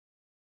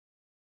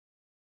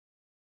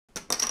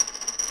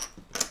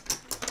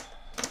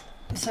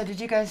So did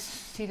you guys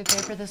see the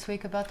paper this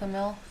week about the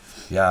mill?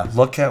 Yeah,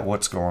 look at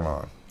what's going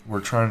on. We're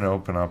trying to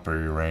open up a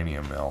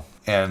uranium mill,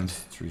 and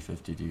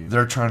 350 to you.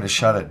 They're trying to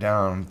shut it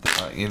down.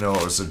 You know,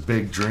 it was a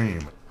big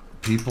dream.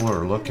 People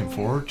are looking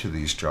forward to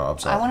these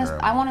jobs out here.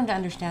 I want them to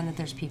understand that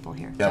there's people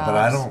here. Yeah, jobs. But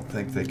I don't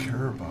think they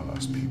care about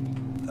us people.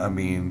 I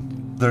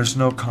mean, there's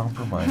no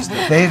compromise.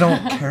 They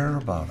don't care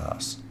about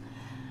us.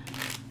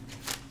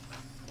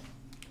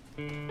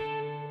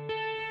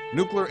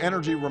 Nuclear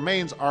energy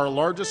remains our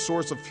largest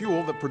source of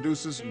fuel that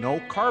produces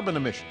no carbon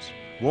emissions.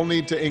 We'll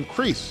need to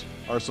increase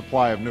our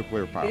supply of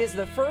nuclear power. It is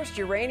the first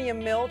uranium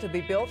mill to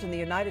be built in the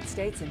United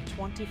States in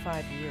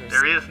 25 years.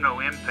 There is no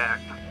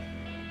impact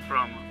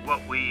from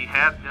what we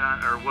have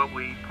done or what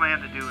we plan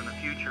to do in the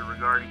future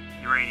regarding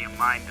uranium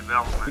mine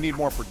development. We need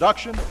more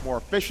production, more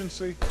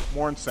efficiency,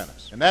 more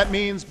incentives. And that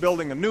means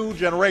building a new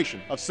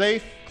generation of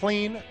safe,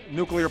 clean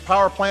nuclear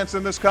power plants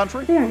in this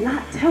country. They are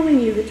not telling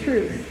you the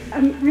truth.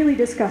 I'm really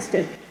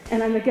disgusted,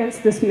 and I'm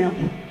against this mill.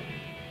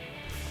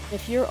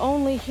 If you're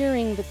only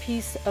hearing the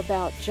piece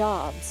about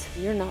jobs,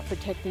 you're not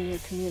protecting your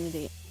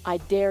community. I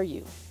dare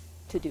you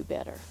to do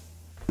better.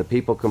 The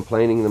people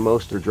complaining the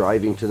most are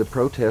driving to the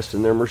protest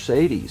in their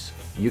Mercedes.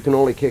 You can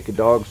only kick a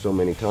dog so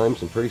many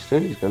times, and pretty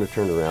soon he's going to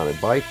turn around and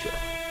bite you.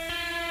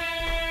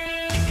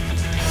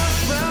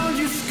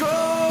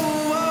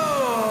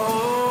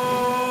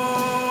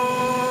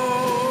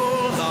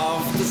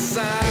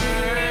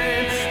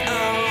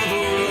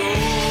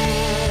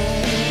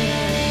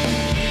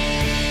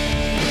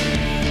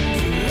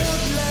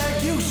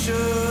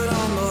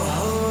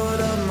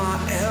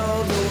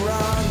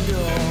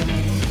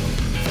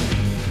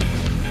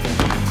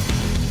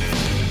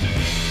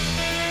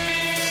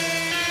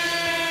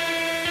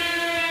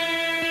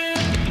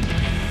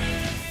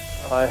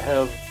 I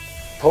have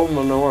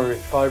pulmonary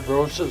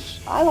fibrosis.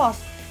 I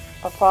lost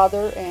a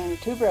father and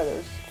two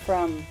brothers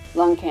from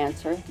lung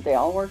cancer. They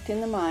all worked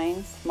in the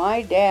mines.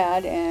 My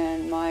dad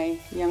and my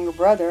younger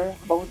brother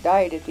both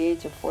died at the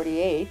age of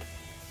 48.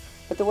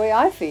 But the way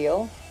I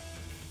feel,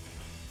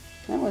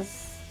 that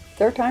was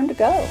their time to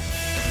go.